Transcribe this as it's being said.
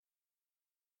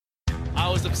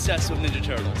was obsessed with Ninja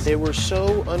Turtles. They were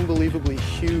so unbelievably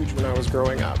huge when I was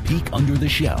growing up. Peek under the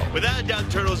shell. Without a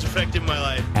doubt, Turtles affected my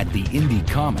life. At the indie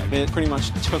comic. It pretty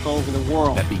much took over the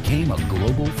world. That became a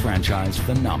global franchise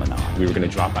phenomenon. We were going to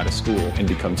drop out of school and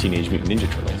become Teenage Mutant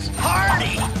Ninja Turtles.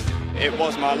 Party! It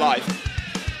was my life.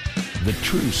 The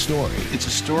true story. It's a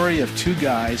story of two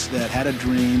guys that had a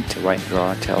dream to write,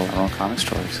 draw, tell our own comic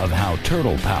stories. Of how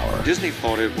Turtle Power. Disney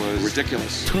thought it was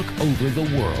ridiculous. Took over the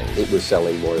world. It was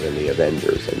selling more than the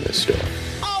Avengers in this story.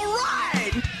 All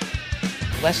right!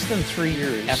 Less than 3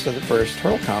 years after the first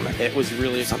Turtle comic, it was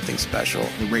really something special.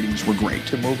 The ratings were great.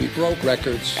 The movie broke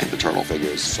records. And the Turtle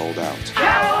figures sold out.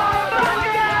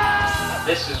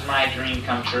 This is my dream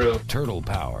come true. Turtle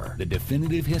Power, the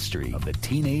definitive history of the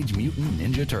Teenage Mutant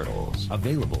Ninja Turtles.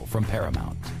 Available from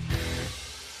Paramount.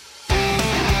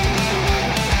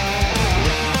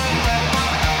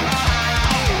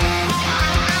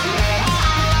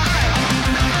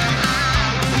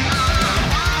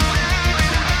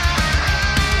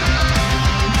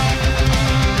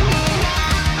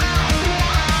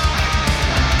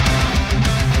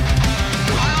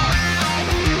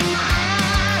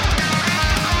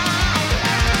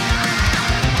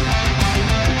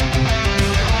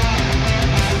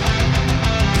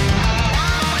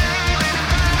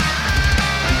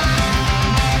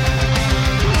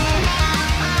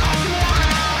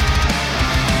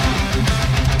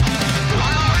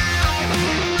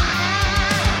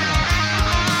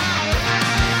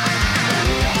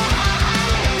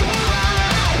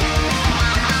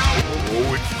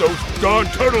 Don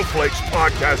Turtle Flakes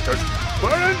podcasters.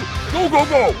 Burn! Go, go,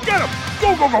 go! Get him!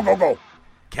 Go, go, go, go, go!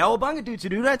 Cowabunga dudes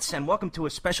and dudettes, and welcome to a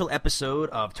special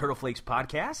episode of Turtle Flakes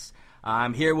Podcast.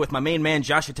 I'm here with my main man,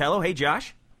 Josh Otello. Hey,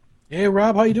 Josh. Hey,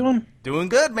 Rob. How you doing? Doing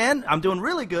good, man. I'm doing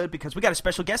really good because we got a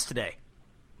special guest today.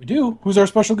 We do? Who's our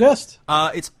special guest?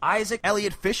 It's Isaac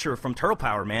Elliott Fisher from Turtle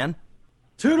Power, man.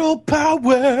 Turtle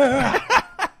Power!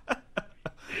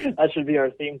 That should be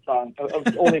our theme song.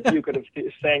 Only if you could have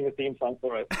sang the theme song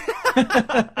for us.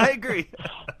 I agree.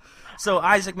 So,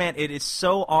 Isaac, man, it is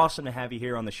so awesome to have you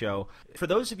here on the show. For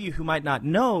those of you who might not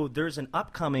know, there's an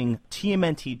upcoming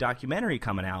TMNT documentary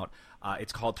coming out.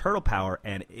 It's called Turtle Power,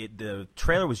 and the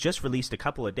trailer was just released a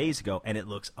couple of days ago, and it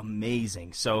looks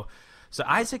amazing. So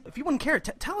Isaac, if you wouldn't care,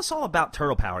 tell us all about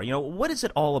Turtle Power. You know, what is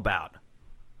it all about?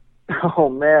 Oh,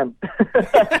 man.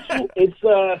 It's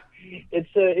a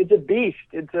beast.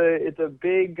 It's a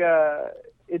big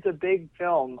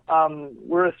film.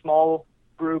 We're a small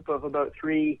group of about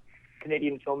 3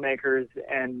 Canadian filmmakers,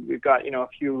 and we've got a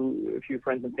few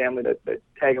friends and family that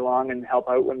tag along and help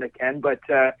out when they can. But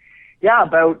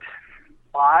about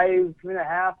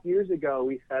 5.5 years ago,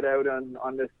 we set out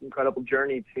on this incredible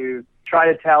journey to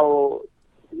try to tell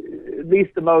at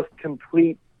least the most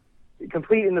complete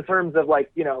in the terms of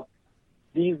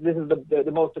this is the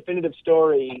most definitive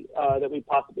story that we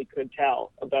possibly could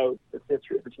tell about the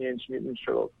history of the Teenage Mutant Ninja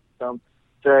Turtles. So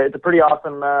it's a pretty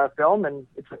awesome film, and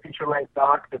it's a feature-length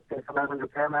doc that's going to come out under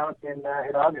Paramount in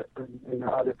August, in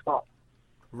August 12th.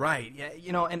 Right. Yeah.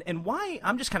 And why?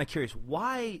 I'm just kind of curious.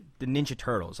 Why the Ninja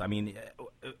Turtles? I mean,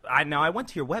 I went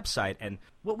to your website, and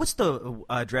what's the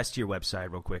address to your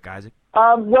website, real quick, Isaac?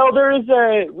 Well,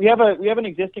 we have an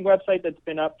existing website that's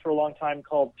been up for a long time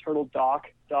called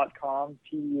turtledoc.com,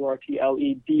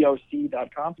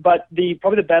 turtledoc.com. But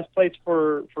probably the best place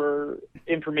for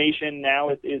information now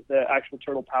is the actual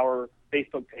Turtle Power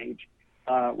Facebook page,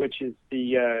 which is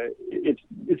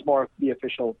it's more the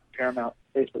official Paramount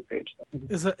Facebook page.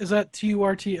 Is that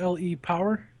TURTLE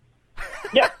Power?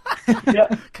 Yeah. Yeah.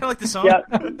 Kind of like the song?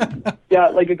 Yeah,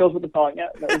 like it goes with the song.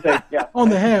 Yeah. On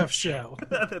the half shell.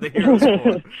 The hero's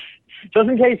for. Just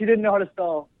in case you didn't know how to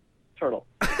spell turtle.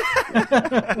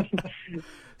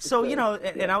 So,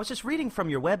 and I was just reading from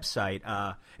your website.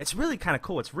 It's really kind of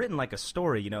cool. It's written like a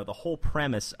story, the whole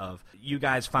premise of you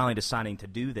guys finally deciding to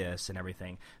do this and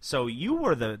everything. So you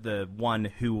were the one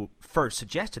who first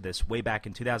suggested this way back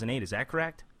in 2008. Is that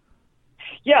correct?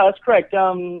 Yeah, that's correct.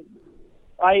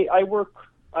 I work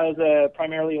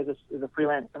primarily as a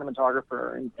freelance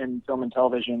cinematographer in film and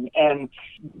television. And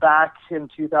back in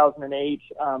 2008,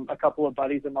 a couple of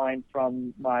buddies of mine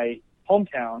from my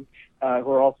hometown,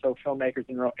 who are also filmmakers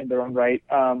in their own right,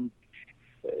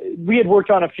 we had worked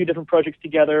on a few different projects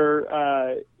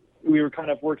together. We were kind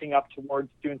of working up towards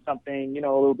doing something, a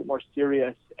little bit more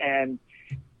serious. And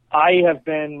I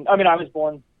was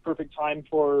born perfect time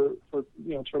for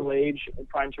turtle age,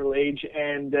 prime turtle age,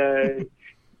 and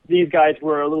these guys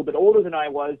were a little bit older than I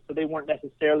was, so they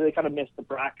kind of missed the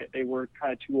bracket. They were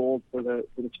kind of too old for the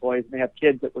toys, and they had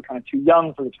kids that were kind of too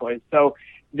young for the toys. So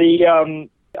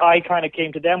I kind of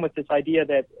came to them with this idea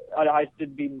that I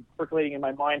had been percolating in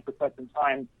my mind for quite some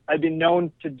time. I'd been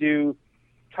known to do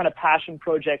kind of passion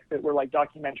projects that were like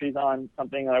documentaries on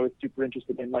something that I was super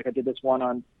interested in. Like I did this one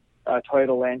on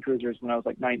Toyota Land Cruisers when I was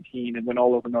like 19 and went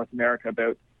all over North America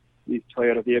about these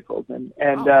Toyota vehicles. And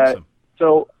awesome.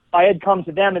 So I had come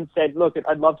to them and said, look,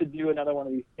 I'd love to do another one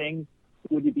of these things.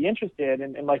 Would you be interested?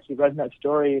 And like you read in that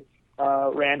story,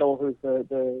 Randall, who's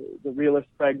the realist,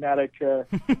 pragmatic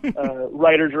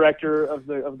writer-director of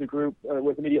the group,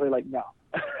 was immediately like, no.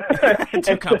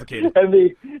 Too complicated. And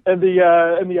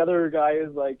the other guy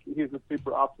is like, he's a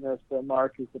super optimist.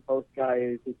 Mark, who's the Post guy,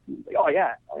 is like, oh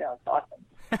yeah, it's awesome.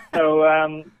 So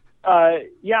I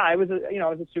was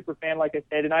a super fan, like I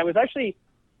said, and I was actually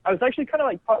kind of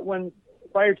like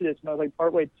prior to this, when I was like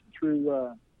partway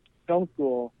through film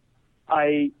school,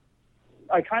 I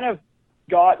kind of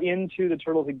got into the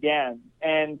Turtles again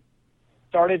and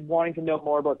started wanting to know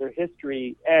more about their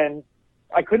history, and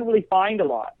I couldn't really find a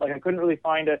lot. Like I couldn't really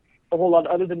find a whole lot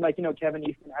other than like, Kevin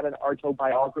Easton had an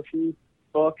autobiography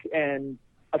book and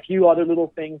a few other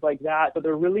little things like that, but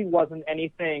there really wasn't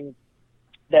anything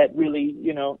that really,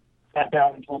 sat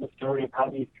down and told the story of how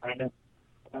these kind of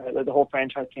the whole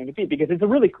franchise came to be, because it's a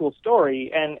really cool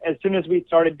story. And as soon as we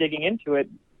started digging into it,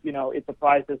 it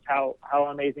surprised us how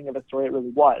amazing of a story it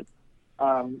really was.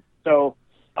 So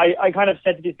I kind of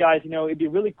said to these guys, it'd be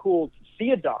really cool to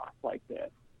see a doc like this,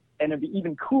 and it'd be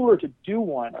even cooler to do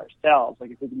one ourselves,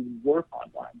 like if we could even work on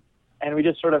one. And we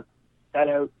just sort of set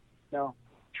out,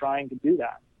 trying to do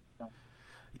that.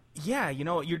 Yeah,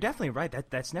 you're definitely right.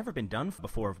 That's never been done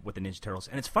before with the Ninja Turtles.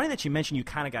 And it's funny that you mentioned you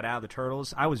kind of got out of the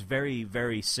Turtles. I was very,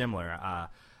 very similar.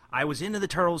 I was into the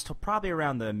Turtles till probably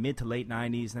around the mid to late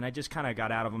 90s, and I just kind of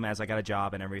got out of them as I got a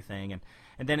job and everything. And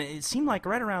then it seemed like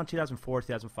right around 2004,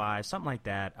 2005, something like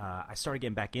that, I started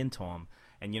getting back into them.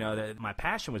 And, my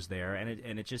passion was there,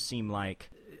 and it just seemed like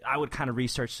I would kind of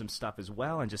research some stuff as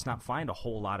well and just not find a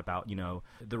whole lot about,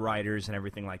 the writers and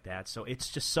everything like that. So it's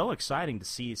just so exciting to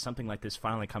see something like this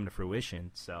finally come to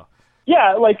fruition. So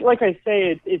yeah, like I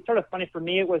say, it's sort of funny. For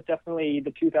me, it was definitely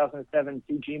the 2007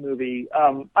 CG movie.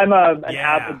 I'm an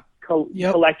avid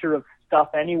collector of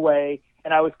stuff anyway,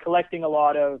 and I was collecting a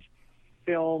lot of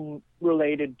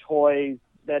film-related toys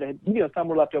that had, some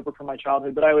were left over from my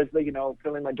childhood, but I was,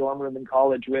 filling my dorm room in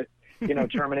college with,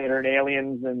 Terminator and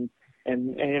Aliens and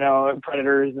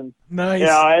Predators and nice.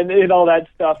 And all that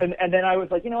stuff. And then I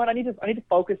was like, what, I need to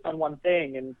focus on one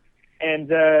thing. And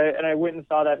I went and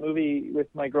saw that movie with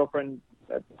my girlfriend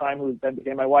at the time, who then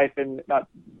became my wife, and not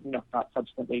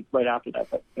subsequently right after that,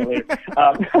 but later.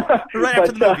 Right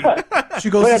after the movie. She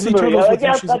goes to see Turtles with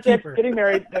him. She's a keeper. Getting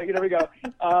married. There we go.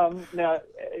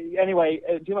 Anyway,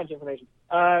 too much information.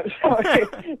 I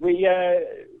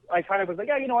kind of was like,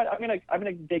 yeah, I'm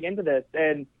gonna dig into this,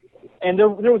 and there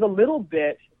was a little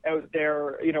bit out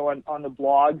there, on the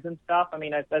blogs and stuff. I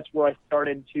mean, that's where I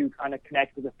started to kind of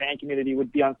connect with the fan community,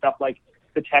 would be on stuff like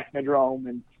the Technodrome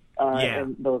and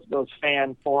those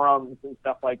fan forums and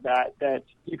stuff like that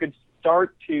you could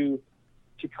start to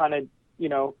kind of,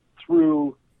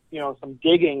 through, some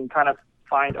digging, kind of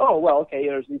find, oh, well, okay,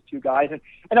 there's these two guys.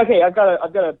 And okay, I've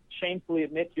got to shamefully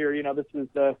admit here, this is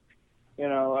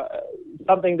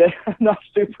something that I'm not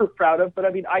super proud of, but I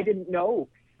mean, I didn't know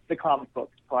the comic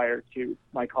books prior to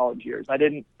my college years. I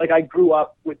grew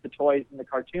up with the toys and the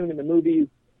cartoon and the movies,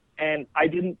 and I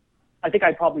think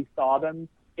I probably saw them.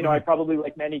 I probably,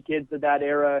 like many kids of that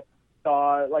era,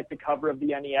 saw like the cover of the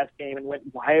NES game and went,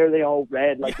 why are they all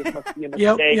red? Like, this must be a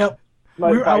mistake. Yep.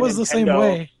 I was the same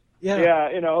way. Yeah.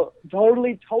 Yeah,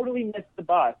 totally missed the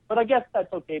bus. But I guess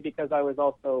that's okay, because I was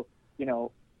also,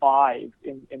 5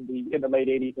 in the late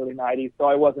 80s, early 90s, so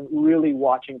I wasn't really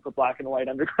watching for black and white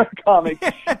underground comics.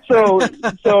 So as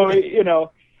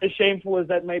shameful as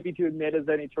that might be to admit as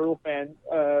any Turtle fan,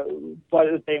 but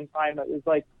at the same time, it was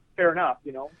like, fair enough,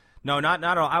 No, not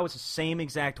at all. I was the same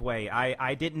exact way.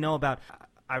 I didn't know about.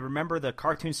 I remember the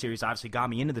cartoon series obviously got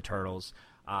me into the Turtles,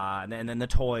 and then the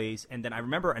toys, and then I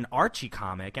remember an Archie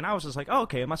comic, and I was just like, oh,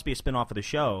 okay, it must be a spinoff of the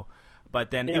show. But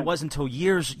then it wasn't until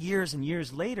years and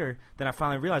years later that I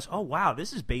finally realized, oh wow,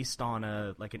 this is based on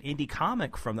an indie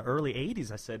comic from the early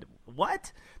 '80s. I said,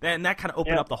 what? And that kind of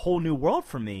opened up the whole new world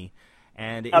for me,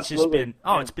 and it's just been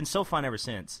it's been so fun ever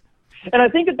since. And I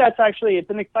think that's actually, it's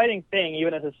an exciting thing,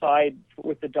 even as a side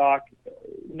with the doc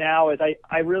now, is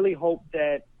I really hope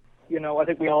that, I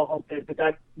think we all hope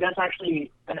that that's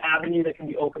actually an avenue that can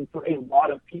be open for a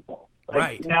lot of people. Like,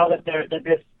 right. Now that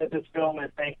this film is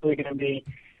thankfully going to be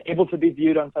able to be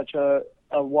viewed on such a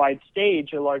wide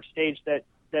stage, a large stage, that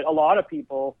a lot of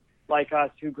people like us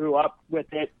who grew up with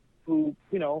it, who,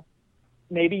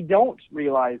 maybe don't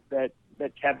realize that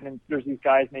that Kevin and there's these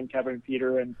guys named Kevin and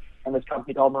Peter and this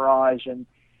company called Mirage and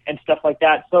stuff like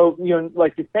that. So, you know,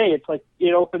 like you say, it's like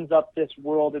it opens up this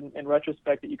world in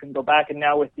retrospect that you can go back, and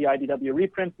now with the IDW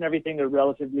reprints and everything, they're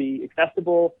relatively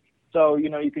accessible. So, you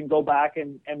know, you can go back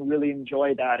and really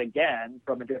enjoy that again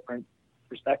from a different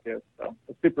perspective. So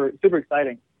it's super, super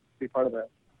exciting to be part of it.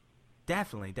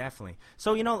 Definitely.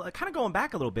 So, you know, kind of going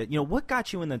back a little bit, you know, what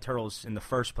got you in the Turtles in the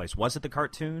first place? Was it the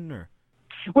cartoon or?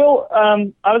 Well,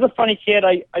 I was a funny kid.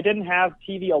 I didn't have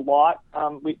TV a lot.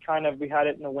 We had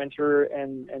it in the winter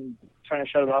and trying to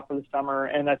shut it off for the summer.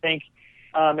 And I think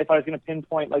if I was going to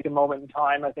pinpoint like a moment in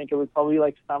time, I think it was probably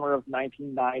like summer of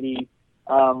 1990.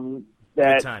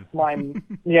 That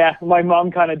my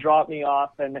mom kind of dropped me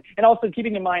off, and also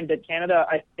keeping in mind that Canada,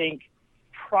 I think,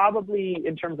 probably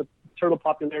in terms of turtle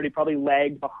popularity, probably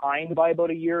lagged behind by about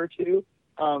a year or two.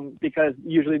 Because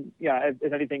usually,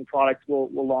 if anything, products will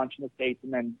launch in the States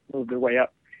and then move their way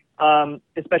up,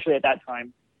 especially at that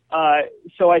time.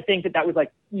 So I think that was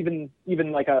like even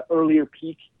like a earlier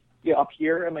peak up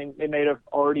here. I mean, it may have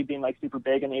already been like super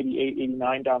big in 88,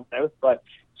 89 down south. But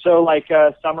so like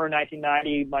summer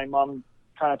 1990, my mom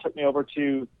kind of took me over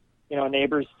to, you know, a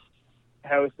neighbor's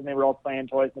house, and they were all playing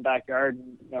toys in the backyard,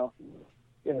 and, you know,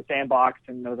 in a sandbox.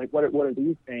 And I was like, what are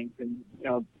these things? And, you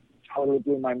know, totally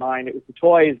blew my mind. It was the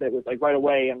toys that was like right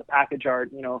away, and the package art,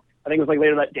 you know. I think it was like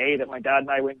later that day that my dad and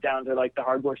I went down to like the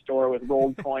hardware store with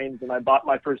rolled coins, and I bought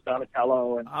my first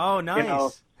Donatello. And oh, nice. You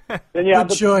know, and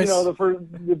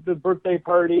the birthday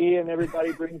party, and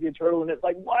everybody brings you a turtle, and it's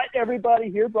like, what?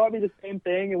 Everybody here brought me the same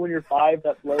thing, and when you're 5,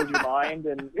 that blows your mind,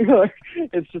 and you know,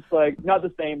 it's just like not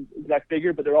the same exact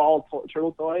figure, but they're all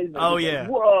turtle toys. And oh yeah. Like,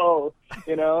 whoa,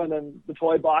 you know, and then the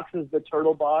toy box is the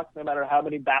turtle box, no matter how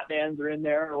many Batmans are in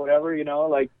there or whatever, you know,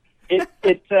 like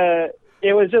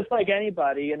it was just like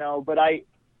anybody, you know, but I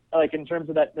like in terms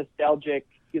of that nostalgic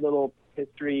little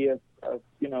history of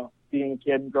you know, being a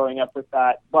kid and growing up with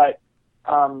that. But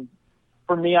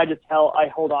for me, I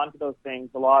hold on to those things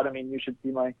a lot. I mean, you should see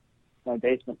my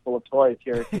basement full of toys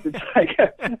here. It's like,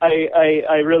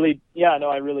 I really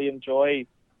enjoy,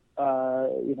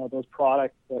 you know, those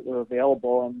products that were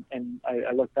available, and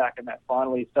I look back on that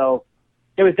fondly. So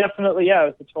it was definitely, it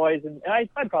was the toys, and I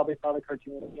probably saw the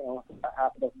cartoon, you know,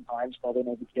 half a dozen times probably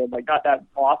as a kid, like not that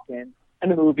often.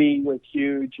 And the movie was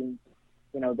huge, and,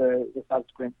 you know, the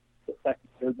subsequent second,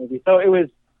 third movie. So it was,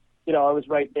 you know, I was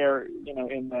right there, you know,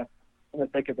 in the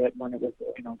thick of it when it was,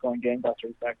 you know, going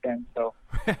gangbusters back then. So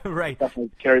right,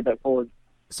 definitely carried that forward.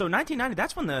 So 1990,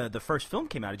 that's when the first film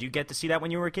came out. Did you get to see that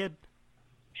when you were a kid?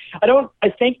 I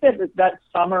think that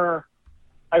summer,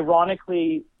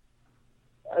 ironically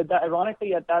at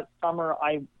that summer,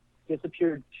 I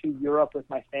disappeared to Europe with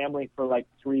my family for like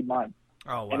 3 months.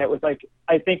 Oh, wow. And it was like,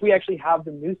 I think we actually have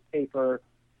the newspaper.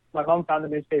 My mom found the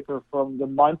newspaper from the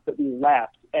month that we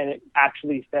left, and it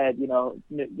actually said, you know,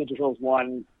 Ninja Turtles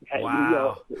 1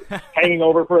 wow. You know, hanging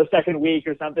over for a second week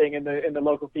or something in the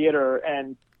local theater.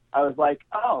 And I was like,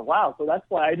 oh, wow, so that's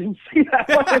why I didn't see that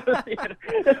one in the theater.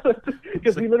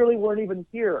 Because we literally weren't even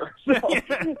here. So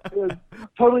it was,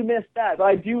 totally missed that. But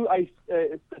I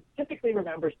specifically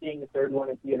remember seeing the third one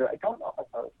in theater. I don't know if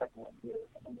I saw the second one in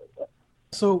theater.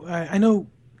 So I know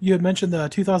you had mentioned the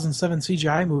 2007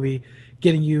 CGI movie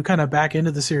getting you kind of back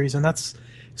into the series, and that's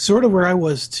sort of where I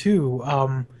was too.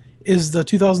 Is the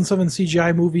 2007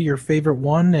 CGI movie your favorite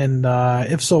one, and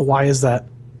if so, why is that?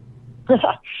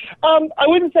 I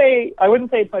wouldn't say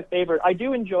it's my favorite. I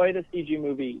do enjoy the CG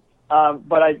movie,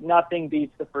 but nothing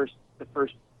beats the first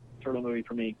Turtle movie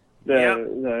for me.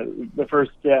 The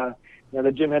first, you know,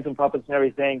 the Jim Henson puppets and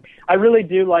everything. I really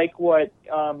do like what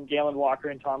Galen Walker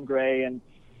and Tom Gray and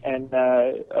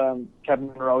Kevin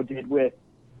Monroe did with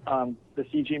the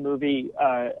CG movie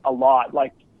a lot.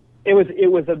 Like it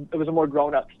was a more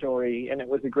grown up story, and it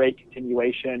was a great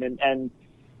continuation. And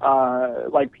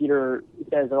like Peter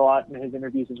says a lot in his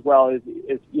interviews as well, is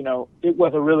you know, it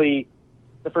was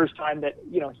the first time that,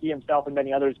 you know, he himself and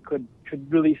many others could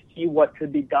really see what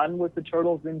could be done with the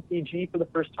Turtles in CG for the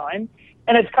first time.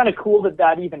 And it's kind of cool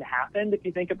that even happened, if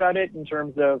you think about it, in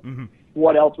terms of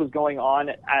what else was going on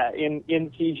in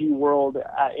CG world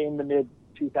in the mid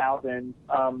 2000s,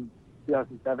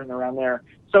 2007, around there.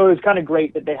 So it was kind of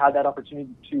great that they had that opportunity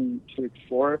to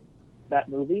explore that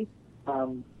movie.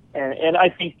 And I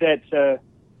think that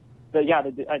they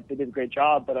did a great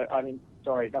job. But I mean,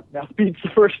 sorry, nothing else beats the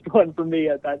first one for me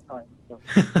at that time. So.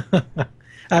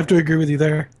 I have to agree with you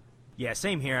there. Yeah,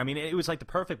 same here. I mean, it was like the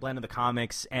perfect blend of the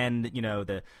comics and, you know,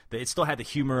 it still had the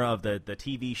humor of the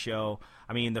TV show.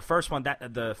 I mean, the first film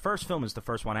is the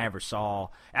first one I ever saw.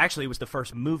 Actually, it was the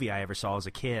first movie I ever saw as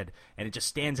a kid, and it just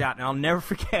stands out. And I'll never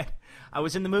forget, I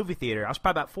was in the movie theater. I was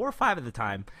probably about 4 or 5 at the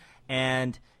time,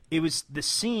 and it was the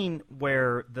scene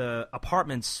where the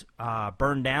apartments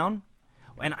burned down.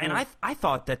 And I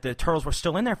thought that the turtles were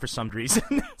still in there for some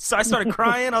reason. So I started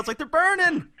crying. I was like, they're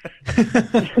burning.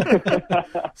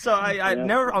 So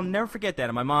I'll never forget that.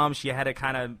 And my mom, she had to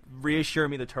kind of reassure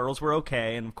me the turtles were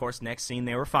okay. And of course, next scene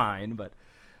they were fine. But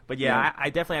yeah, I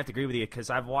definitely have to agree with you,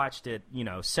 because I've watched it, you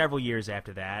know, several years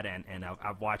after that, and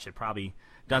I've watched it probably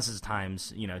dozens of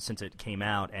times, you know, since it came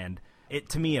out, and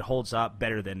to me it holds up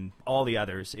better than all the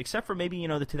others, except for maybe, you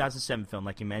know, the 2007 film,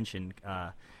 like you mentioned.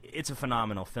 It's a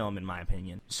phenomenal film, in my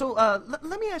opinion. So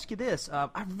let me ask you this.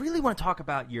 I really want to talk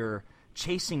about your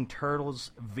Chasing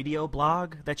Turtles video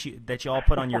blog that you all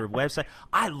put on your website.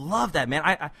 I love that, man.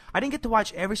 I didn't get to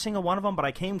watch every single one of them, but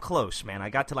I came close, man. I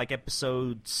got to like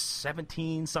episode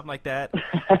 17, something like that.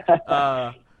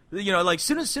 You know, like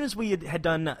soon as we had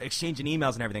done exchanging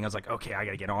emails and everything, I was like, okay, I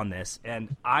got to get on this,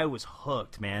 and I was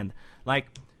hooked, man. Like,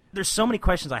 there's so many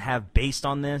questions I have based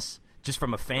on this, just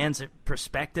from a fan's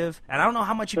perspective, and I don't know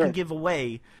how much you can give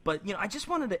away, but, you know, I just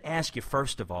wanted to ask you,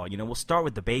 first of all, you know, we'll start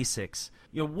with the basics.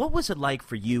 You know, what was it like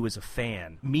for you as a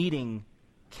fan, meeting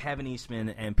Kevin Eastman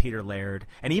and Peter Laird,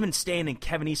 and even staying in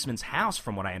Kevin Eastman's house,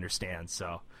 from what I understand?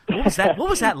 So, what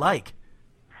was that like?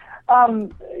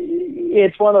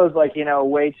 It's one of those, like, you know,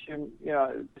 way too, you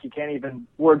know,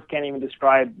 words can't even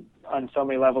describe on so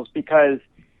many levels, because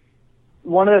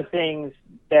one of the things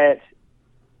that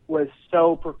was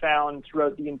so profound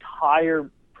throughout the entire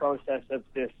process of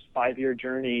this 5-year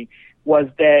journey was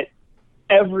that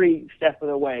every step of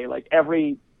the way, like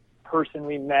every person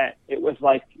we met, it was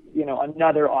like, you know,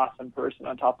 another awesome person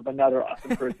on top of another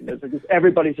awesome person. It's like,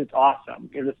 everybody's just awesome.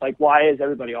 You're just like, why is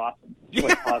everybody awesome? It's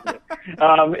really positive.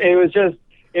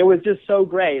 It was just so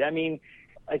great. I mean,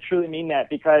 I truly mean that,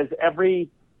 because every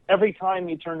time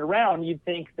you turned around, you'd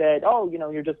think that, oh, you know,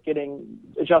 you're just getting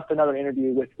just another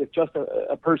interview with just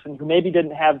a person who maybe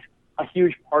didn't have a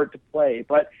huge part to play,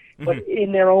 but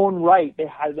in their own right, they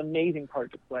had an amazing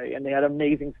part to play, and they had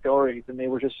amazing stories, and they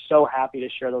were just so happy to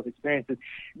share those experiences.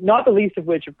 Not the least of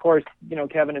which, of course, you know,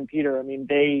 Kevin and Peter. I mean,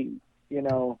 they, you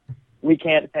know, we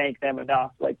can't thank them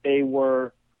enough. Like, they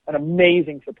were an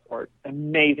amazing support,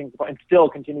 and still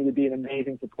continue to be an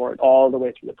amazing support all the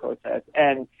way through the process,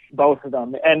 and both of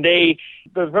them. And the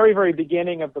very, very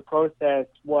beginning of the process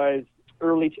was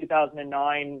early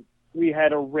 2009. We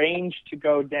had arranged to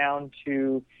go down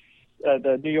to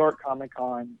the New York Comic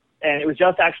Con, and it was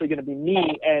just actually going to be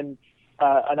me and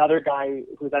another guy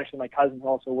who was actually my cousin, who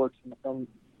also works in the film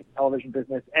and television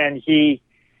business, and he,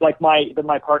 like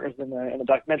my partners in the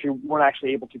documentary, weren't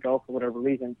actually able to go for whatever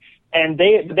reason. And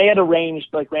they had arranged,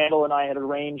 like Randall and I had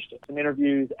arranged some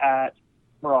interviews at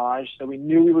Mirage, so we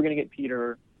knew we were going to get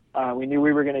Peter. We knew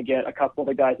we were going to get a couple of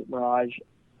the guys at Mirage.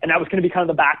 And that was going to be kind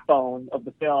of the backbone of the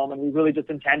film, and we really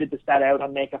just intended to set out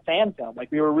and make a fan film.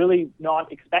 Like, we were really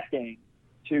not expecting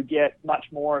to get much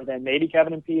more than maybe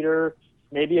Kevin and Peter,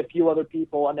 maybe a few other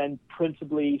people, and then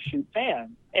principally shoot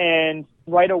fans. And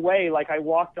right away, like, I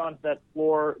walked onto that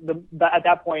floor. At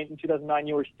that point in 2009,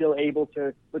 you were still able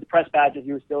to, with the press badges,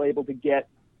 you were still able to get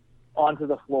onto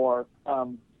the floor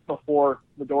before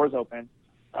the doors open.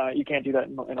 You can't do that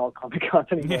in all Comic Cons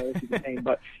anymore, which is insane.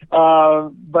 But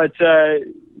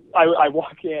I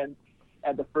walk in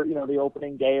at the first, you know, the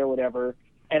opening day or whatever,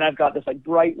 and I've got this like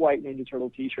bright white Ninja Turtle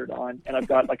T-shirt on, and I've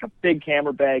got like a big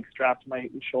camera bag strapped to my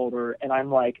shoulder, and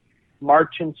I'm like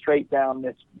marching straight down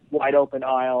this wide open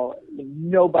aisle.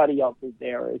 Nobody else is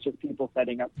there. It's just people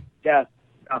setting up desks.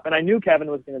 And I knew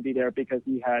Kevin was going to be there because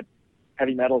he had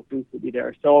Heavy Metal's booth to be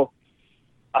there. So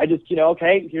I just, you know,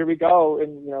 okay, here we go,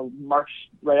 and, you know, marched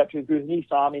right up to his booth, and he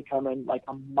saw me coming like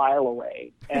a mile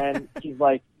away. And he's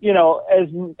like, you know, as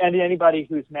anybody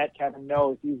who's met Kevin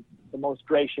knows, he's the most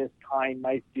gracious, kind,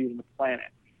 nice dude on the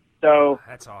planet. So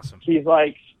that's awesome. He's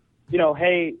like, you know,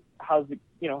 hey, how's it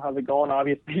going?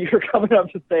 Obviously, you're coming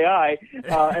up to say hi.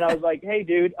 And I was like, hey,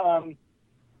 dude,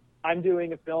 I'm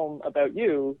doing a film about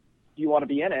you. Do you want to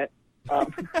be in it?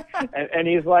 And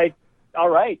he's like, all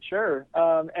right, sure.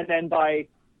 And then by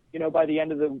the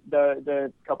end of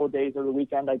the couple of days or the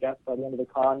weekend, I guess, by the end of the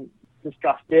con,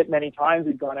 discussed it many times.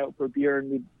 We'd gone out for a beer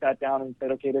and we'd sat down and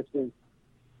said, okay, this is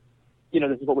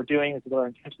what we're doing. This is what our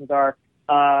intentions are.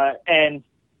 And,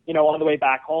 you know, on the way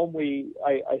back home,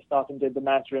 I stopped and did the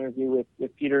master interview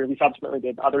with Peter. We subsequently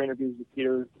did other interviews with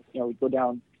Peter. You know, we'd go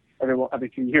down every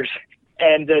few years.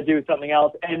 do something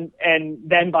else. And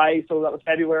then so that was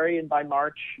February, and by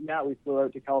March, we flew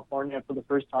out to California for the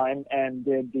first time and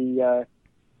did the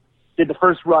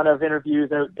first run of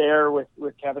interviews out there with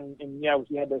Kevin. And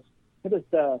he had this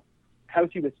house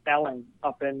he was selling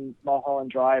up in Mulholland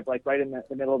Drive, like right in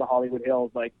the middle of the Hollywood Hills,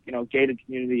 like, gated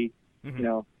community,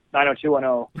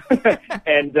 90210.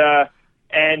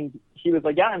 And he was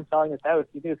like, yeah, I'm selling this house.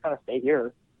 You can just kind of stay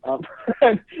here.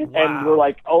 And we're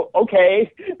like, oh,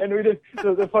 okay. And we just,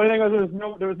 so the funny thing was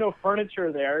there was no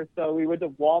furniture there. So we went to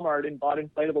Walmart and bought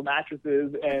inflatable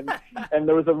mattresses. And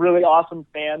there was a really awesome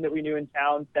fan that we knew in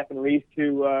town, Stephen Reese,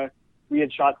 who, we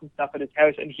had shot some stuff at his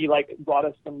house, and he brought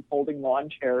us some folding lawn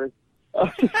chairs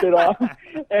to sit on.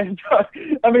 And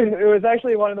it was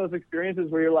actually one of those experiences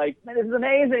where you're like, man, this is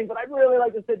amazing, but I'd really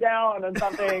like to sit down on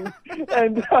something.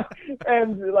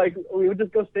 and we would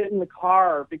just go sit in the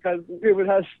car because we would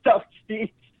have stuffed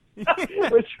seats,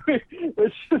 which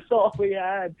is all we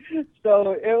had.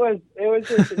 So it was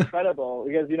just incredible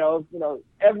because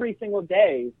every single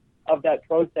day of that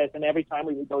process, and every time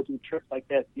we would go do trips like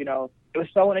this, it was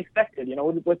so unexpected.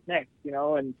 What's next?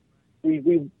 And we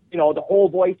the whole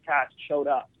voice cast showed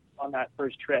up on that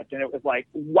first trip, and it was like,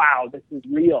 wow, this is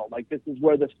real. Like, this is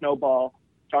where the snowball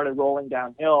started rolling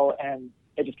downhill, and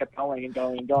it just kept going and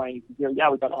going and going. We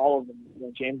got all of them.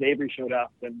 James Avery showed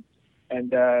up, and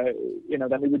then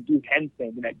we would do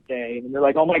Henson the next day, and they're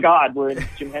like, oh my God, we're in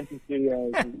Jim Henson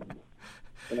Studios.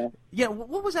 Yeah,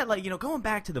 what was that like? Going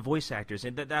back to the voice actors,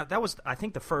 and that was, I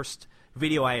think, the first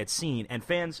video I had seen. And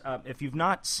fans, if you've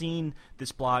not seen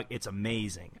this blog, it's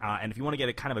amazing. And if you want to get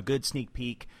a kind of a good sneak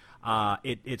peek,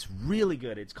 it's really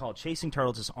good. It's called Chasing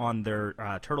Turtles. It's on their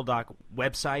Turtle Doc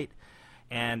website,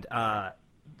 and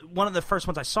one of the first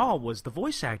ones I saw was the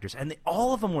voice actors, and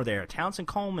all of them were there. Townsend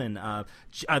Coleman,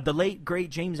 the late great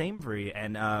James Avery,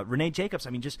 and Renee Jacobs.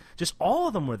 Just all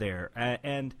of them were there.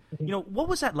 And what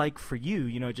was that like for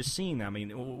you? Just seeing them.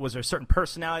 Was there a certain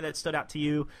personality that stood out to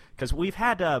you? Because we've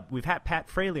had Pat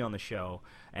Fraley on the show,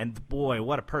 and boy,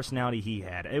 what a personality he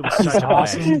had! It was such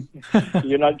awesome.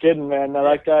 You're not kidding, man. No,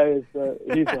 that guy is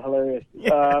he's hilarious.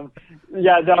 Yeah.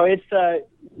 It's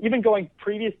even going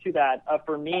previous to that.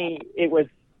 For me, it was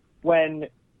when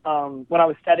I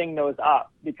was setting those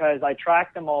up, because I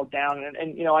tracked them all down,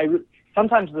 and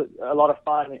sometimes a lot of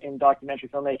fun in documentary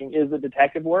filmmaking is the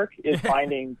detective work, is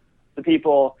finding the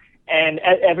people, and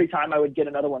every time I would get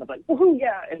another one, I was like, woohoo,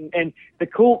 yeah, and the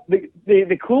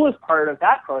coolest part of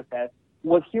that process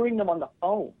was hearing them on the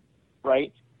phone,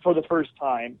 right, for the first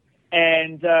time,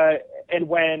 and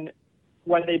when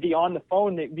they'd be on the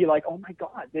phone, they'd be like, oh my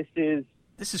God, this is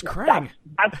Craig.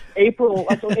 That's April.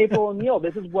 That's April O'Neil.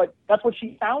 That's what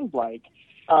she sounds like.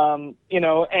 And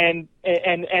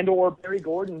or Barry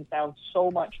Gordon sounds so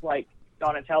much like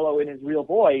Donatello in his real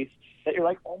voice that you're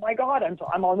like, oh my God,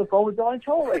 I'm on the phone with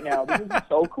Donatello right now. This is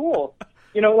so cool.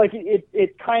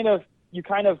 It kind of, you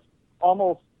kind of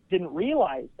almost didn't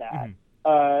realize that.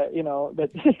 That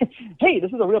hey,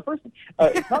 this is a real person.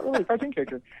 It's not really a cartoon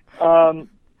character.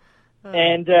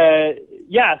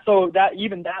 So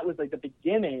that was like the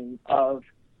beginning of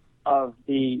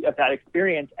that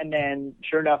experience. And then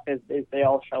sure enough, as they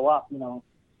all show up,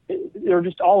 they're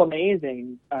just all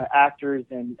amazing actors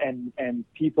and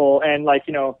people. And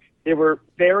they were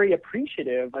very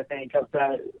appreciative, I think, of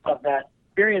that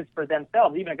experience for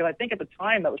themselves, even because I think at the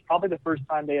time that was probably the first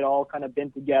time they had all kind of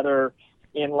been together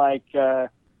in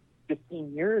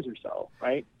 15 years or so,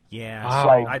 right? Yeah,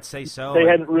 wow. I'd say so. They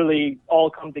hadn't really all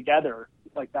come together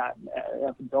like that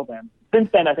up until then. Since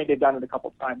then, I think they've done it a couple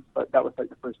of times, but that was the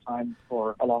first time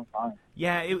for a long time.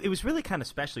 Yeah, it was really kind of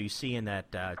special. You see in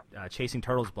that Chasing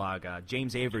Turtles blog,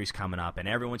 James Avery's coming up, and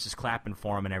everyone's just clapping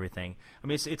for him and everything.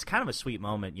 It's kind of a sweet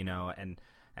moment,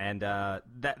 and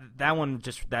that one,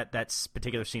 just that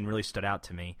particular scene really stood out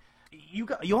to me.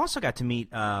 You also got to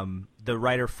meet the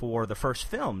writer for the first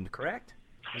film, correct?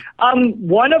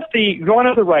 One of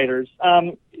the writers.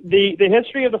 The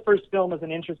history of the first film is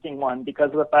an interesting one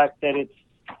because of the fact that it's,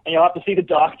 and you'll have to see the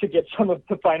doc to get some of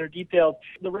the finer details.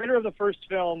 The writer of the first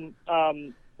film,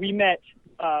 we met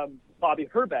Bobby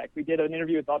Herbeck. We did an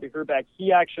interview with Bobby Herbeck.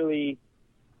 He actually,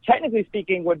 technically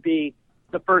speaking, would be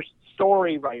the first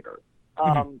story writer.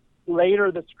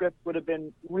 Later, the script would have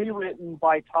been rewritten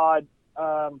by Todd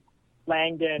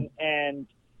Langdon and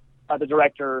the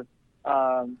director,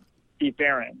 Steve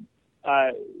Barron.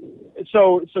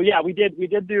 So yeah, we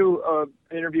did do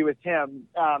an interview with him,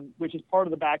 which is part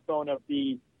of the backbone of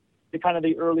the kind of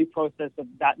the early process of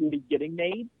that movie getting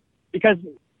made. Because,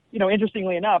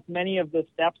 interestingly enough, many of the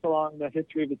steps along the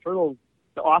history of the Turtles,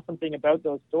 the awesome thing about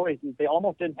those stories is they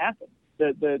almost didn't happen.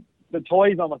 The the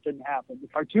toys almost didn't happen. The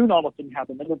cartoon almost didn't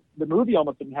happen. The movie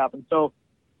almost didn't happen. So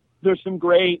there's some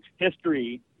great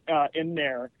history in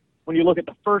there when you look at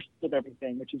the first of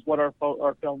everything, which is what our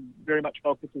film very much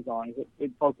focuses on.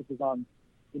 It focuses on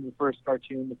the first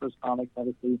cartoon, the first comics,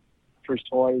 obviously, first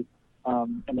toys,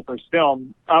 and the first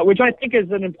film, which I think is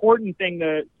an important thing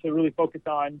to really focus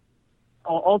on.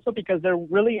 Also because there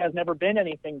really has never been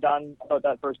anything done about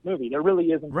that first movie. There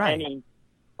really isn't any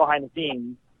behind the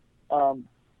scenes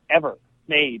ever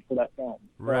made for that film.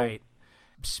 Right.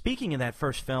 Speaking of that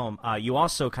first film, you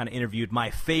also kind of interviewed my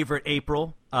favorite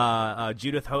April,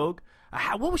 Judith Hoag.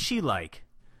 What was she like?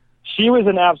 She was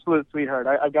an absolute sweetheart.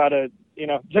 I've got to,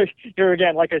 here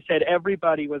again, like I said,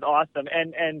 everybody was awesome,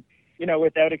 and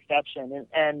without exception.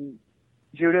 And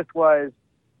Judith was,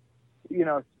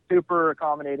 super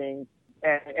accommodating,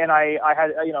 and I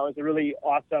had, it was a really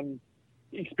awesome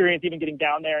experience even getting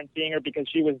down there and seeing her, because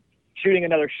she was shooting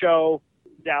another show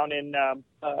down in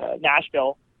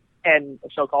Nashville, and a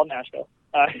show called Nashville.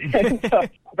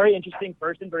 Very interesting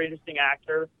person, very interesting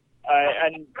actor.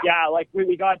 And yeah, like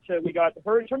we got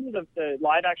her in terms of the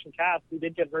live action cast. We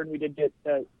did get her, and we did get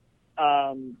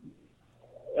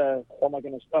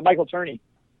Michael Turney,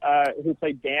 who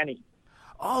played Danny.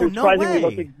 Oh, no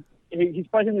way! He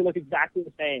surprisingly looked exactly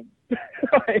the same.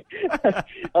 I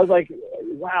was like,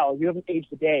 wow, you haven't aged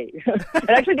a day. And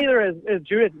actually, neither is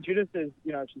Judith. Judith is,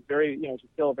 she's very, she's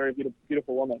still a very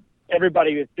beautiful woman.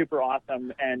 Everybody is super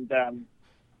awesome, and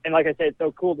like I said, it's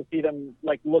so cool to see them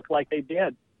look like they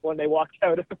did when they walked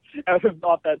off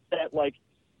that set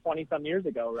 20-some years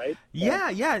ago, right?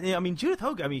 Yeah. I mean, Judith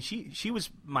Hoag, she was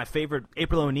my favorite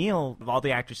April O'Neil of all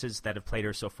the actresses that have played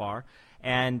her so far.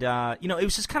 And, it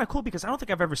was just kind of cool because I don't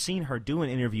think I've ever seen her do an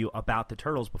interview about the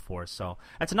Turtles before. So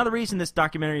that's another reason this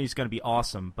documentary is going to be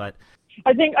awesome. But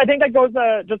I think that goes,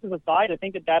 just as a side, I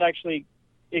think that actually,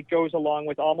 it goes along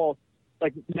with almost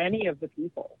many of the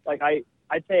people.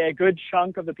 I'd say a good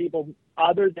chunk of the people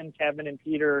other than Kevin and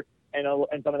Peter and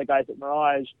some of the guys at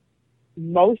Mirage,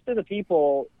 most of the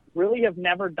people really have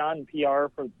never done PR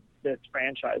for this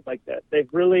franchise like this. They've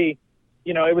really,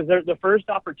 it was the first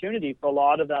opportunity for a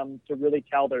lot of them to really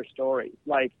tell their story,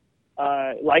 like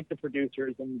the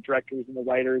producers and the directors and the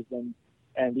writers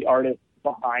and the artists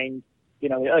behind,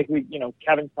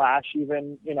 Kevin Clash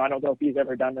even, I don't know if he's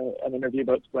ever done an interview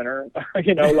about Splinter,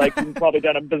 he's probably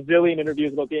done a bazillion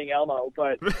interviews about being Elmo,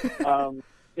 but,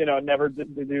 never to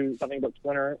do something about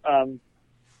Splinter.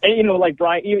 And,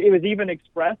 Brian, it was even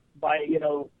expressed by,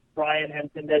 Brian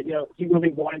Henson that, he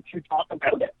really wanted to talk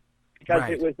about it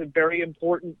because it was a very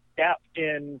important step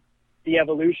in the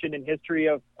evolution and history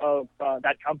of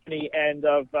that company and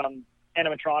of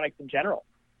animatronics in general.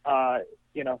 So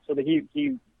that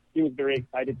he was very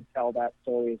excited to tell that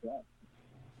story as well.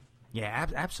 Yeah,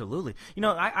 absolutely.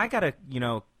 I got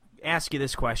to, ask you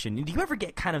this question. Do you ever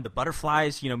get kind of the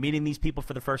butterflies, meeting these people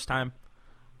for the first time?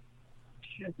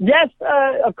 Yes,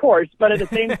 of course. But at the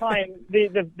same time,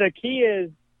 the key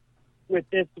is with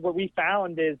this, what we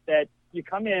found is that you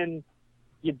come in,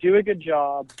 you do a good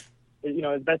job,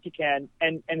 as best you can,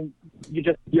 and you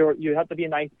have to be a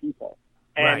nice people.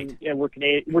 And we're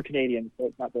Canadians, so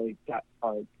it's not really that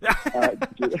hard.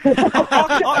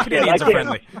 All Canadians are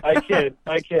friendly. I kid.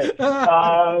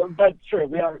 But true,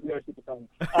 we are super friendly.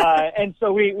 And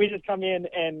so we just come in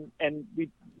and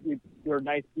we're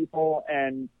nice people,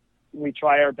 and we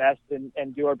try our best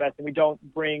and do our best, and we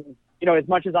don't bring, as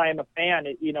much as I am a fan,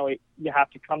 you have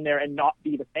to come there and not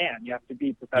be the fan. You have to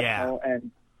be professional,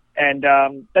 and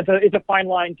it's a fine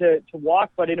line to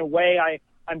walk, but in a way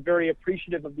I'm very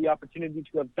appreciative of the opportunity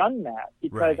to have done that,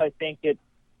 because I think it,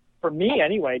 for me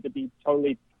anyway, to be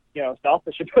totally,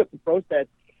 selfish about the process,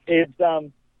 it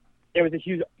was a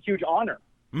huge honor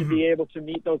to be able to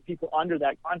meet those people under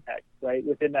that context, right?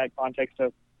 Within that context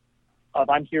of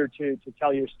I'm here to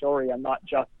tell your story. I'm not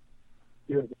just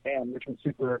here as a fan, which was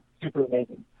super, super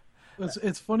amazing.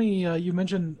 It's funny you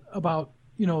mentioned about,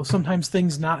 sometimes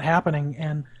things not happening,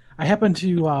 and I happened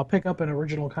to pick up an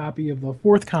original copy of the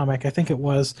fourth comic, I think it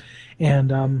was,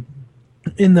 and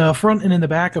in the front and in the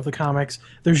back of the comics,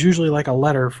 there's usually a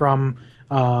letter from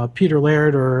Peter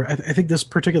Laird, or I think this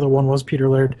particular one was Peter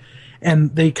Laird,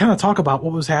 and they kind of talk about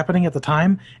what was happening at the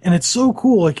time, and it's so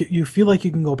cool. You feel like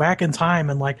you can go back in time,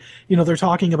 and they're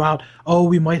talking about,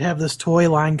 we might have this toy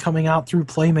line coming out through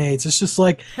Playmates. It's just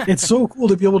it's so cool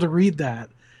to be able to read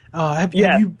that. Have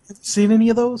you seen any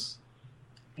of those?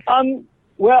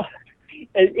 Well,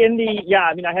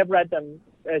 I have read them.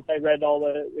 As I read all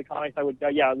the comics, I would,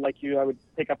 like you, I would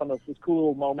pick up on those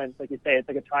cool moments, like you say. It's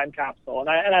like a time capsule, and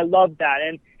I love that.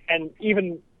 And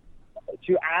even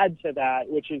to add to that,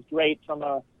 which is great from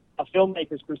a a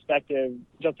filmmaker's perspective,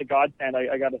 just a godsend,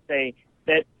 I got to say,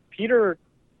 that Peter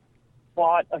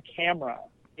bought a camera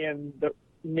in the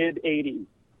mid-'80s.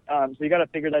 So you got to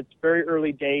figure that's very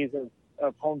early days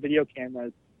of home video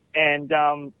cameras. And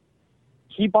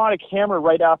he bought a camera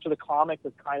right after the comic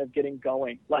was kind of getting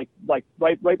going, like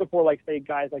right before, like, say,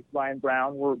 guys like Ryan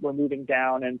Brown were moving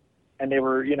down and they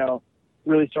were, you know,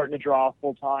 really starting to draw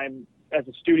full time as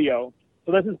a studio.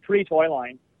 So this is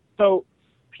pre-Toyline. So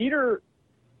Peter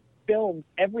filmed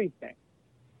everything.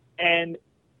 And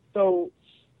so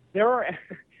there are,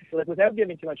 like, without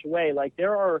giving too much away, like,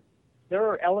 there are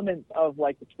elements of,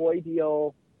 like, the toy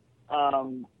deal,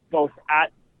 both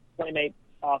at Playmate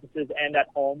offices and at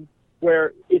home,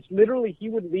 where it's literally he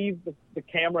would leave the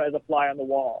camera as a fly on the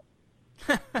wall.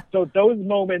 So those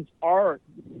moments are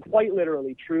quite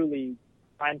literally, truly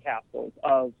time capsules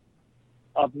of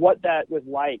what that was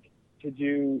like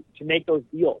to make those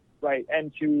deals, right?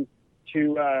 And to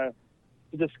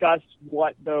discuss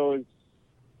what those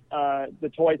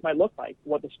the toys might look like,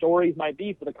 what the stories might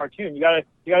be for the cartoon. You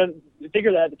gotta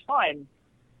figure that at the time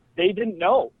they didn't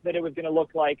know that it was going to look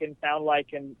like and sound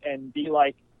like and be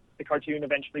like the cartoon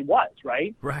eventually was,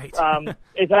 right? Right.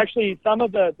 It's actually some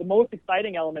of the most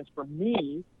exciting elements for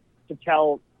me to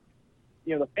tell,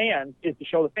 you know, the fans, is to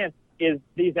show the fans, is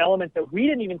these elements that we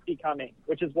didn't even see coming,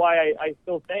 which is why I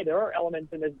still say there are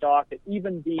elements in this doc that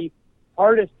even the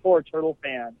hardest core Turtle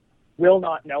fan will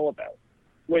not know about,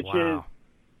 which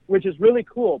is really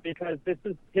cool, because this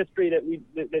is history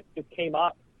that just came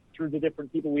up through the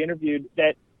different people we interviewed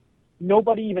that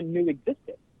nobody even knew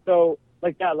existed. So,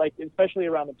 like that, like, especially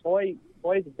around the toys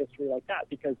of history like that,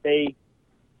 because they,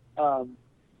 you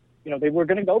know, they were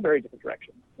going to go very different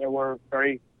directions. There were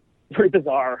very, very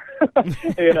bizarre,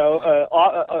 you know,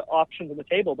 options on the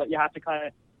table, but you have to kind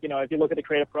of, you know, if you look at the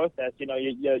creative process, you know,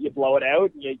 you blow it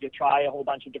out, and you try a whole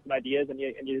bunch of different ideas, and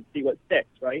you see what sticks,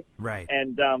 right? Right.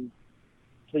 And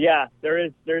so yeah,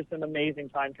 there's some amazing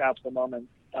time capsule moments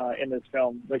in this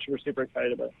film, which we're super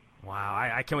excited about. Wow,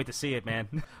 I can't wait to see it, man.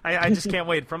 I just can't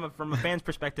wait. From a fan's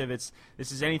perspective, this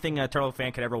is anything a Turtle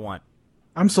fan could ever want.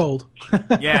 I'm sold.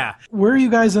 Yeah. Where are you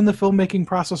guys in the filmmaking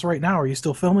process right now? Are you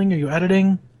still filming? Are you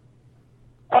editing?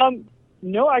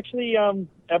 No, actually,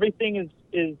 everything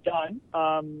is done.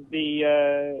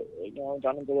 You know,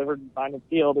 done and delivered and signed and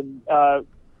sealed, and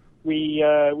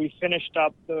we finished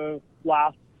up the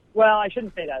last. Well, I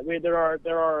shouldn't say that.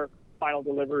 There are final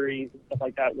deliveries and stuff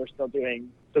like that we're still doing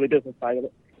for the business side of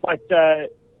it. But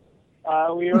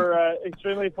we were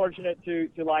extremely fortunate to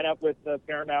line up with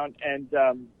Paramount, and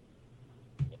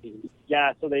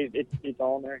yeah, so it's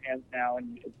all in their hands now,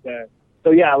 and it's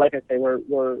so yeah, like I say, we're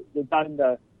done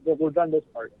this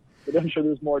part. But I'm sure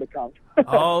there's more to come.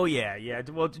 Oh yeah.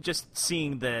 Well, just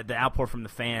seeing the outpour from the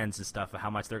fans and stuff, how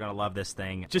much they're gonna love this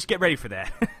thing. Just get ready for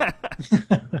that.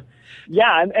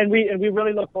 Yeah, and we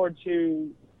really look forward to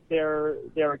their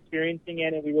experiencing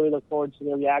it, and we really look forward to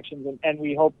their reactions, and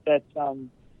we hope that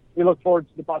we look forward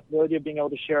to the possibility of being able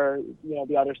to share, you know,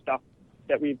 the other stuff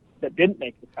that didn't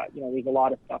make the cut. You know, there's a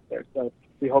lot of stuff there, so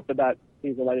we hope that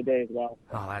sees the light of day as well.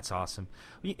 Oh, that's awesome.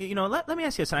 You know, let me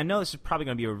ask you this, and I know this is probably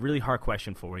going to be a really hard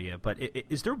question for you, but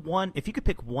is there one, if you could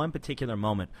pick one particular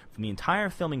moment from the entire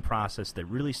filming process that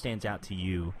really stands out to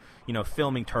you, you know,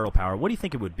 filming Turtle Power, what do you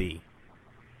think it would be?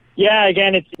 Yeah,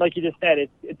 again, it's like you just said,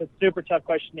 it's a super tough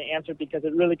question to answer, because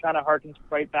it really kind of harkens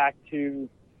right back to,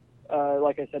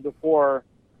 like I said before,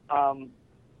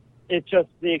 it's just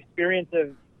the experience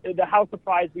of how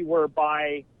surprised we were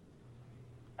by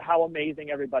how amazing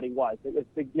everybody was. It was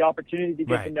the opportunity to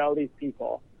get to know these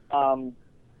people. And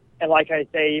like I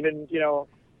say, even, you know,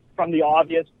 from the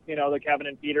obvious, you know, the Kevin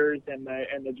and Peters and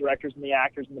the directors and the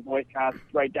actors and the voice cast,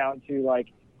 right down to, like,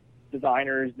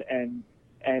 designers and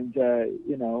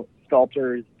you know,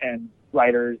 sculptors and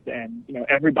writers and, you know,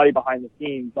 everybody behind the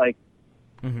scenes. Like,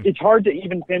 it's hard to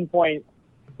even pinpoint,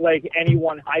 like, any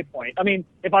one high point. I mean,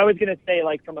 if I was going to say,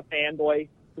 like, from a fanboy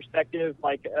perspective,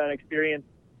 like, an experience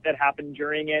that happened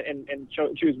during it and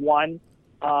choose one,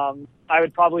 I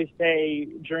would probably say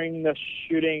during the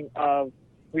shooting of,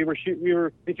 we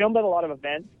filmed at a lot of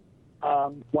events,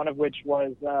 one of which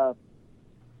was a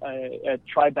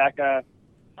Tribeca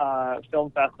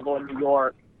film festival in New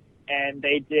York, and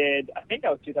they did, I think that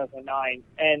was 2009,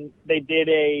 and they did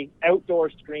a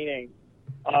outdoor screening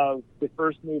of the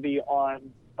first movie on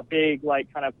a big,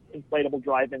 like, kind of inflatable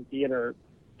drive-in theater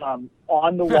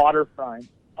on the waterfront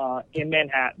in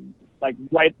Manhattan, like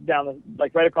right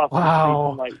across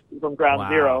the street from Ground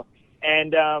Zero,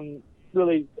 and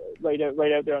really right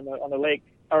out there on the lake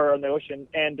or on the ocean,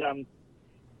 and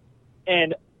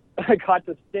I got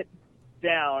to sit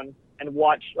down and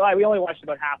watch. We only watched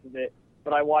about half of it,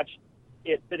 but I watched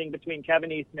it sitting between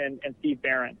Kevin Eastman and Steve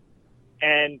Barron.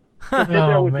 And to sit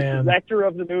there with the director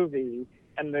of the movie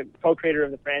and the co-creator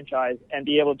of the franchise and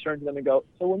be able to turn to them and go,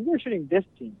 so when we were shooting this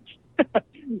scene,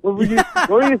 what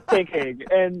were you thinking?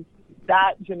 And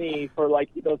that, to me, for like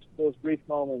those brief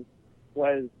moments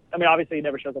was, I mean, obviously it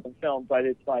never shows up in film, but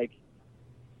it's like,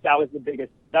 that was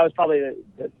probably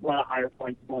one of the higher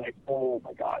points. Like, oh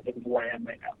my God, this is where I am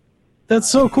right now. That's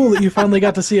so cool that you finally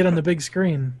got to see it on the big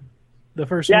screen, the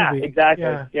first movie. Yeah, exactly.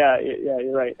 Yeah,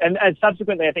 you're right. And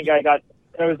subsequently, I think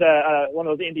there was one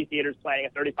of those indie theaters playing a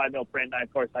 35mm print, and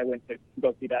of course I went to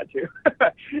go see that too.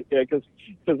 Yeah, because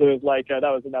it was like that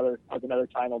was another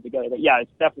time altogether. But yeah, it's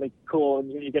definitely cool,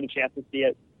 and you get a chance to see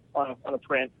it on a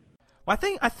print. Well,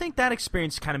 I think that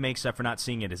experience kind of makes up for not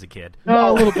seeing it as a kid.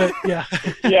 A little bit, yeah.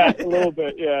 Yeah, a little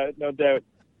bit, yeah, no doubt.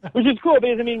 Which is cool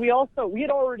because, I mean, we had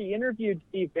already interviewed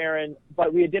Steve Barron,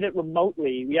 but we did it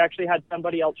remotely. We actually had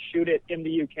somebody else shoot it in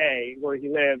the UK where he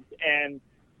lived, and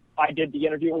I did the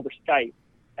interview over Skype,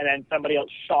 and then somebody else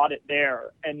shot it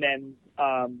there, and then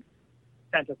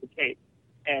sent us the tape.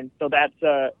 And so that's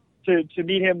to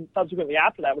meet him subsequently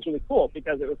after that was really cool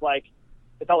because it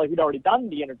felt like we'd already done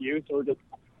the interview, so we're just,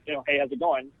 hey, how's it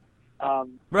going?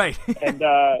 Right. and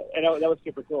that was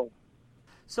super cool.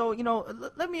 So,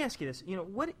 let me ask you this.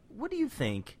 What do you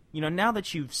think, now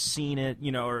that you've seen it,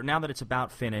 or now that it's about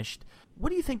finished, what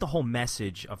do you think the whole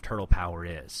message of Turtle Power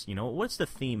is? What's the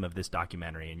theme of this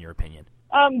documentary, in your opinion?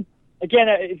 Again,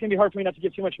 it's going to be hard for me not to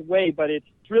give too much away, but it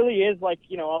really is like,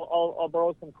 I'll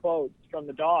borrow some quotes from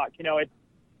the doc.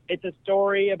 It's a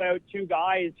story about two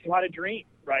guys who had a dream,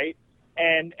 right?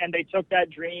 And they took that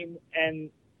dream and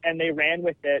they ran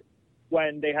with it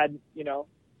when they had,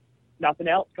 nothing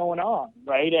else going on,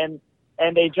 right? And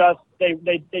they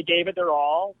gave it their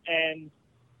all, and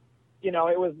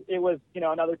it was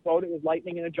another quote. It was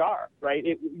lightning in a jar, right?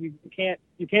 You can't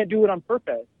do it on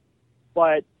purpose,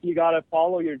 but you got to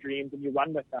follow your dreams and you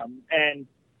run with them. And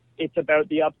it's about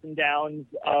the ups and downs,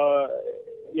 and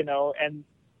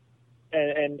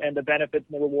the benefits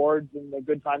and the rewards and the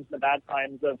good times and the bad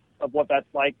times of what that's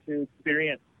like to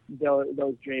experience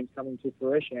those dreams coming to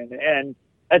fruition. And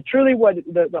that's truly what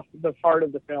the heart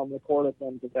of the film, the core of the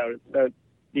film is about. It's about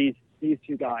these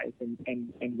two guys and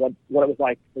what it was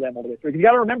like for them all the way through. You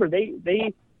got to remember,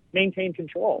 they maintained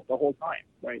control the whole time,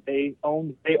 right? They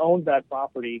owned that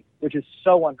property, which is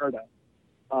so unheard of.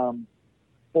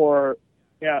 For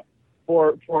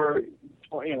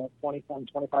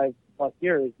 25 plus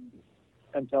years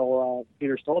until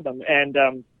Peter stole them. And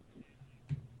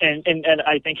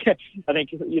I think it was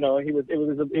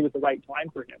the right time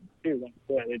for him too.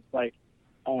 It's like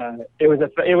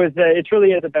it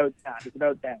truly is about that. It's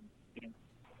about them.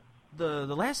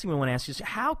 The last thing we want to ask is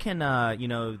how can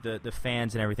the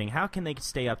fans and everything, how can they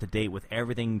stay up to date with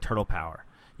everything Turtle Power?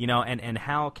 And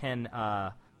how can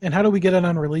and how do we get it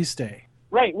on release day?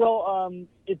 Right. Well,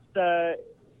 it's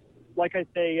like I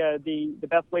say, the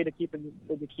best way to keep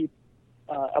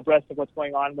abreast of what's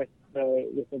going on with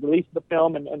the release of the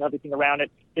film and everything around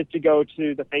it is to go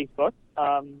to the Facebook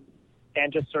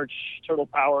and just search Turtle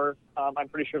Power. I'm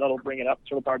pretty sure that'll bring it up,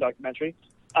 Turtle Power Documentary.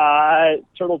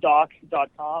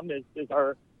 TurtleDoc.com is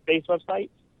our base website.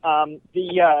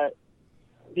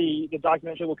 The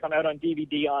documentary will come out on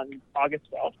DVD on August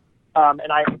 12th, and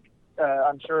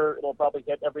I'm sure it'll probably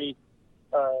hit every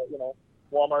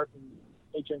Walmart and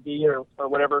HMV or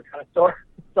whatever kind of store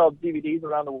sells DVDs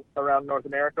around North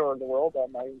America or the world.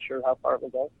 I'm not even sure how far it will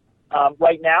go.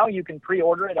 Right now, you can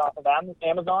pre-order it off of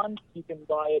Amazon. You can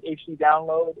buy it HD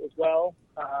download as well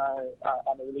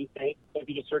on the release date. So if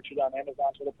you just search it on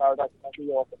Amazon, Turtle Power Documentary,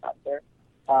 you'll also find it there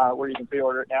where you can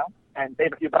pre-order it now and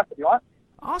save a few bucks if you want.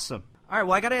 Awesome. All right,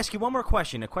 well, I got to ask you one more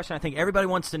question, a question I think everybody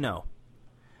wants to know.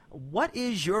 What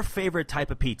is your favorite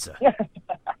type of pizza?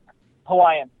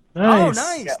 Hawaiian. Nice. Oh,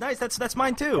 nice, yeah. Nice. That's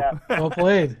mine too. Yeah. Well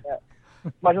played. Yeah.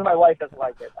 Much as my wife doesn't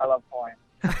like it, I love Hawaiian.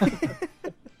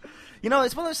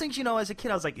 It's one of those things. As a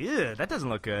kid, I was like, "Ew, that doesn't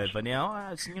look good." But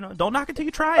don't knock it till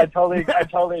you try I it. totally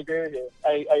agree with you.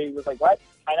 I was like, what?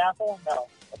 Pineapple? No,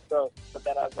 that's gross. But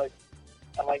then I'm like,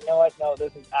 you know what? No,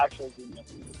 this is actually genius.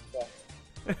 So.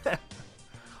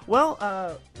 Well,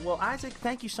 Isaac,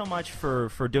 thank you so much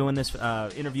for doing this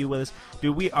interview with us,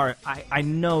 dude. We are. I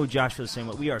know Josh feels the same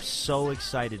way. We are so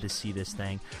excited to see this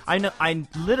thing. I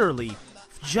literally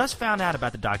just found out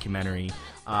about the documentary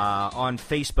on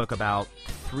Facebook about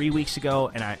 3 weeks ago,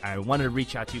 and I wanted to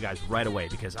reach out to you guys right away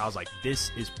because I was like,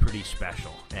 this is pretty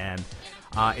special, and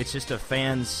it's just a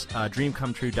fan's dream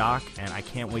come true doc, and I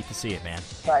can't wait to see it, man.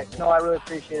 Right. No, I really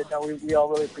appreciate it. No, we all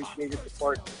really appreciate your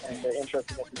support and the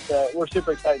interest in it. We're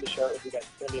super excited to share it with you guys.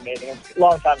 It's going to be amazing. It's a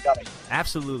long time coming.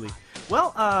 Absolutely.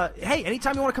 Well, hey,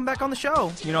 anytime you want to come back on the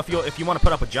show, if you want to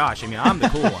put up with Josh, I mean, I'm the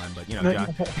cool one, but Josh.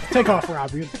 Take off,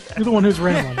 Rob. You're the one who's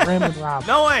rambling Rob.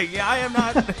 No way. Yeah, I am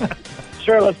not.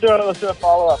 Sure, let's do it. Let's do a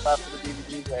follow up after the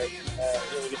DVDs.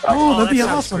 That'd be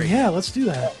awesome. Great. Yeah, let's do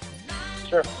that.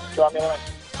 Sure. Drop me a line.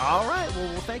 All right.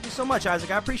 Well, thank you so much,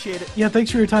 Isaac. I appreciate it. Yeah,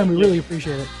 thanks for your time. We really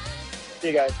appreciate it. See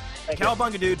you guys.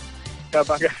 Cowabunga, dude.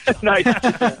 Cowabunga. Nice.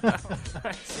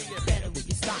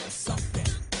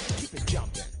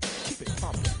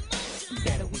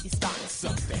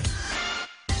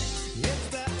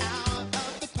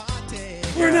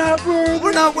 We're not worthy.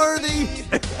 We're not worthy.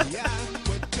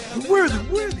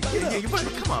 Worthy. Yeah,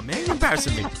 come on, man. You're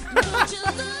embarrassing me.